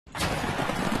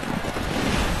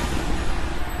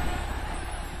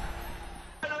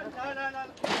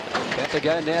to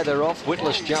go. Now they're off.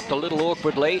 Witless jumped a little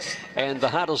awkwardly, and the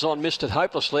Hunters on missed it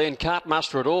hopelessly and can't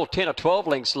muster at all. 10 or 12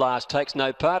 lengths last, takes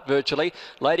no part virtually.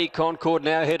 Lady Concord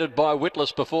now headed by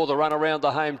Witless before the run around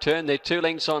the home turn. They're 2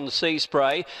 lengths on Sea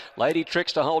Spray. Lady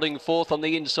Trickster holding fourth on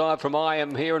the inside from I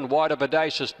Am Here and wide of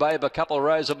Bodacious Babe, a couple of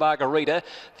rows of Margarita.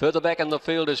 Further back in the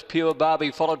field is Pure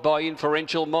Barbie, followed by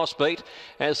Inferential Moss Beat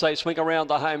as they swing around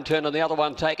the home turn, and the other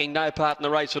one taking no part in the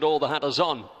race at all. The Hunters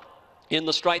on. In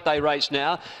the straight they race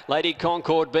now. Lady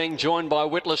Concord being joined by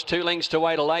Witless, 2 lengths to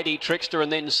 8 to Lady Trickster,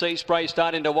 and then Sea Spray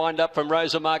starting to wind up from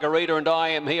Rosa Margarita and I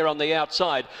Am Here on the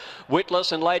outside.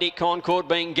 Witless and Lady Concord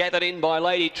being gathered in by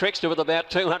Lady Trickster with about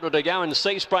 200 to go, and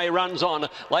Sea Spray runs on.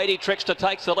 Lady Trickster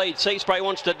takes the lead. Sea Spray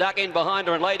wants to duck in behind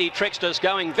her, and Lady Trickster's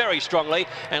going very strongly,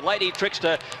 and Lady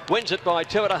Trickster wins it by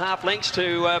 2.5 lengths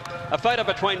to a photo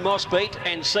between Moss Beat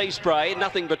and Sea Spray.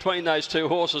 Nothing between those two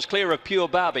horses. Clear of Pure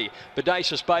Barbie.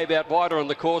 Bodacious Babe out wider on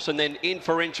the course, and then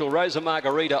Inferential, Rosa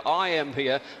Margarita, I Am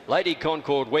Here. Lady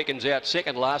Concord weakens out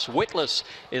second last. Witless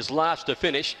is last to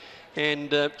finish,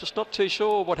 and just not too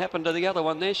sure what happened to the other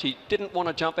one there. She didn't want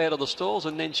to jump out of the stalls,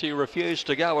 and then she refused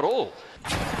to go at all.